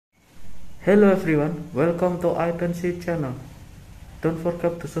Hello everyone, welcome to Aoitenshi channel. Don't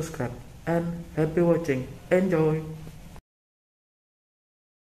forget to subscribe and happy watching. Enjoy!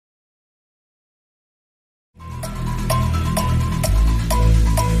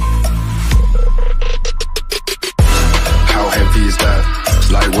 How heavy is that?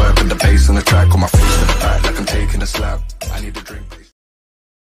 It's light work with the bass on the track, on my face to the back like I'm taking a slap. I need a drink, please.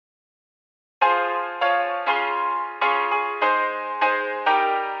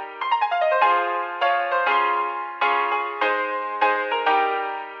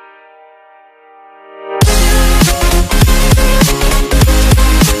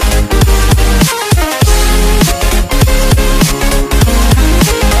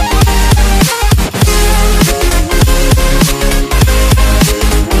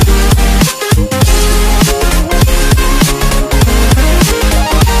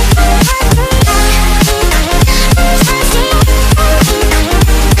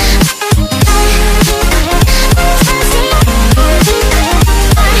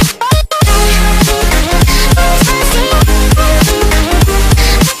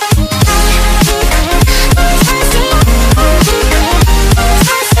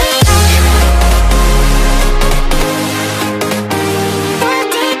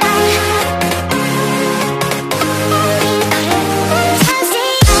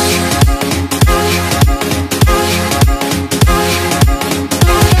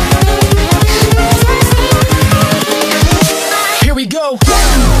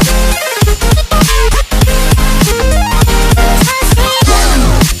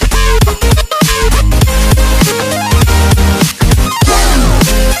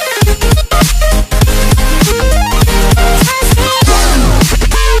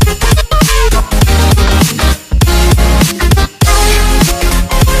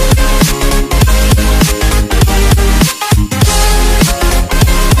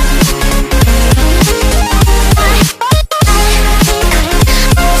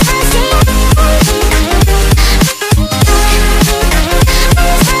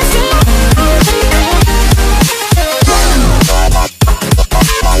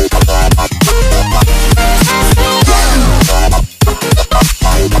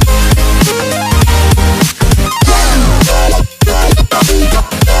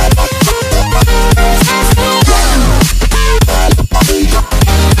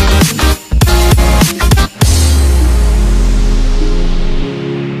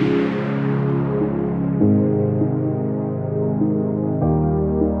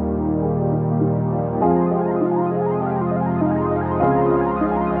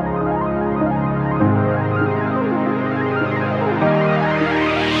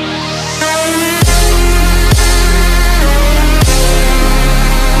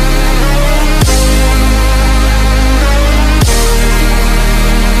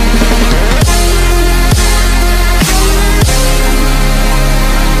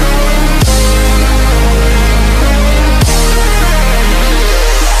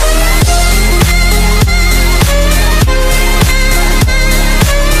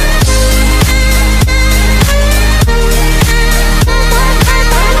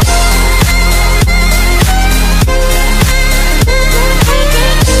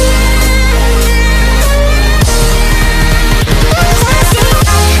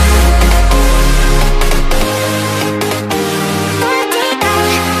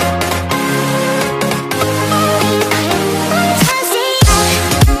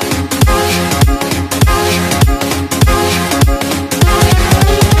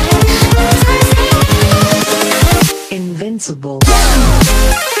 Invincible.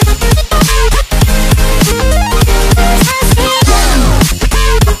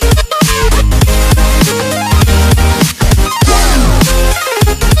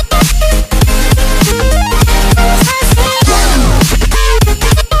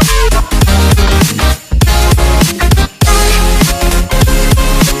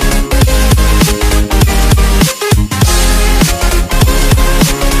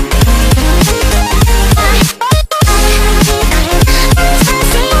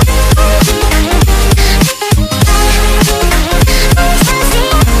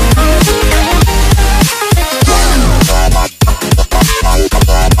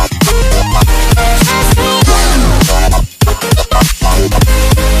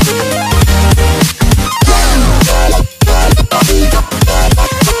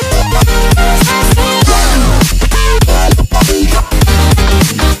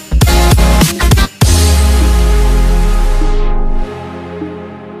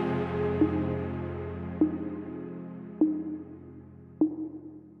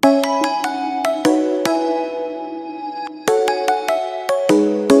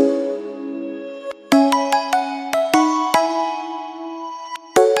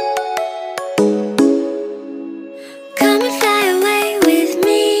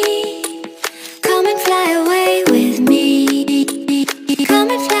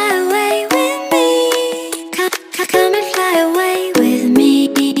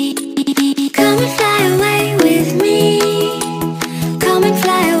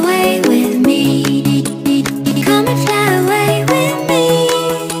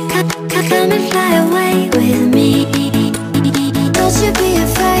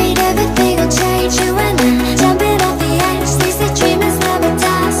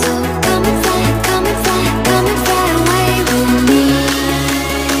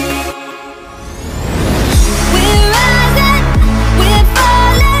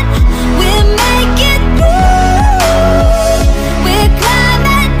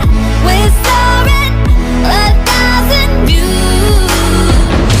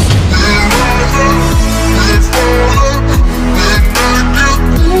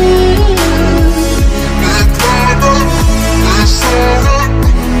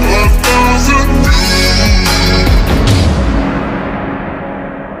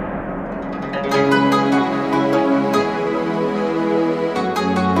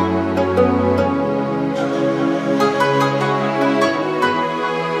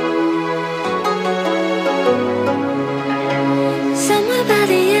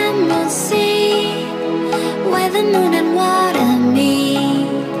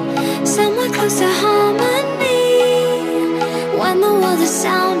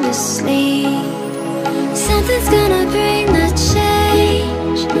 Something's gonna bring the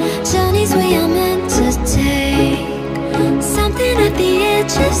change. Journeys we are meant to take. Something at the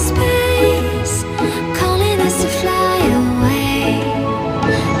edge of space, calling us to fly away.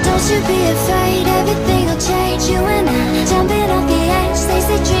 Don't you be afraid, everything will change. You and I, jumping off the edge. They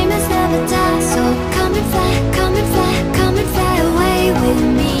say dreamers never die. So come and fly, come and fly, come and fly away with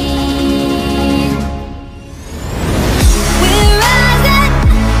me. We're rising,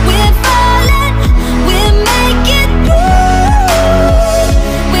 we're falling, we're making through.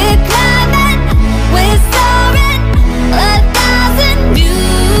 We're climbing, we're soaring, 1,000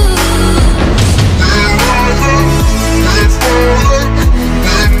 views. We're rising, we're falling, we're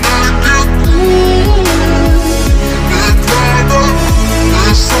making through. We're climbing,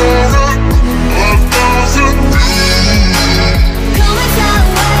 we're soaring, 1,000 views. Come and fly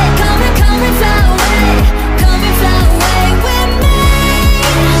away, come and fly away, come and fly away with me.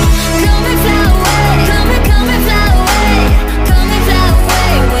 Come and fly away, come and fly away, come and fly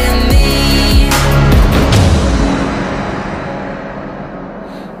away with me.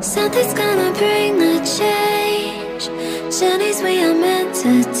 Something's gonna bring the change. Journeys we are meant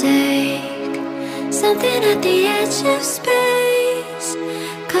to take. Something at the edge of space,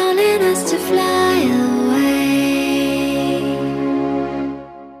 calling us to fly away.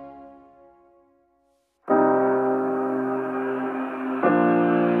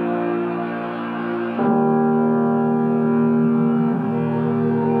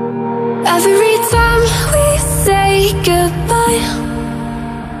 Every time we say goodbye,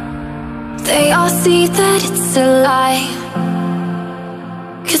 they all see that it's a lie.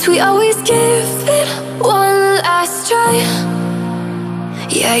 'Cause we always give it one last try.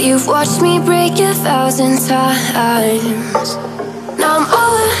 Yeah, you've watched me break 1,000 times. Now I'm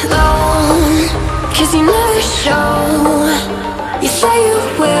all alone, 'cause you never show. You say you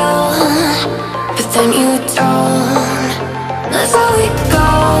will, but then you don't. That's how it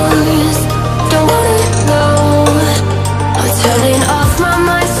goes. Don't wanna know. I'm turning off my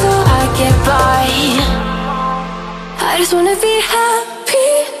mind so I get by. I just wanna be happy,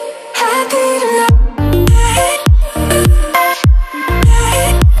 happy tonight.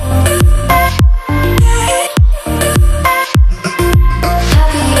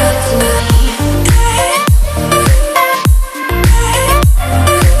 Happier tonight.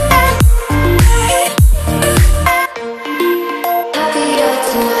 Happier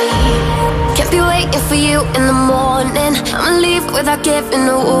tonight. Can't be waiting for you in the morning. I'ma leave without giving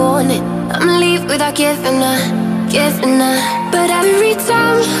a warning. I'ma leave without giving a. But every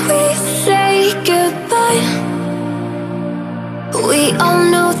time we say goodbye, we all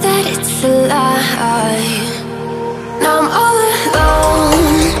know that it's a lie. Now I'm all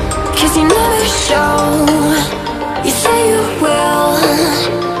alone, 'cause you never show. You say you will,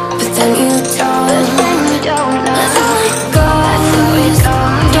 but then you don't. That's how it goes.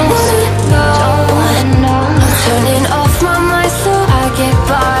 Don't wanna know. I'm turning off my mind so I get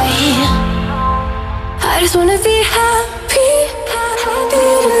by. I just wanna be happy, happy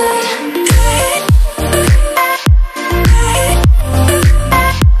tonight.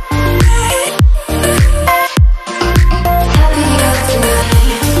 Happier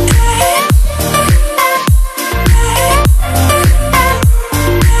tonight.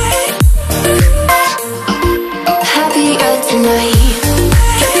 Happier tonight.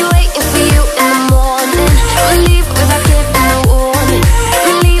 Can't be waiting for you in the morning. I'ma leave without giving a warning.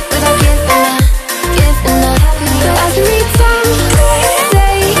 I'ma leave without giving a. But every time we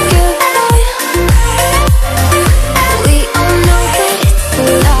say goodbye, we all know that it's a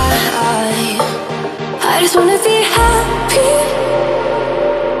lie. I just wanna be happy.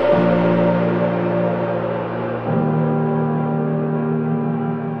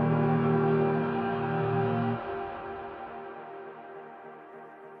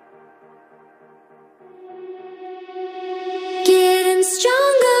 Getting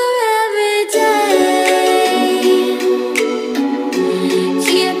stronger every day.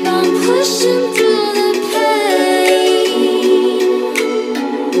 Keep on pushing through the pain.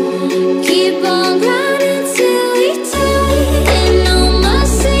 Keep on grinding.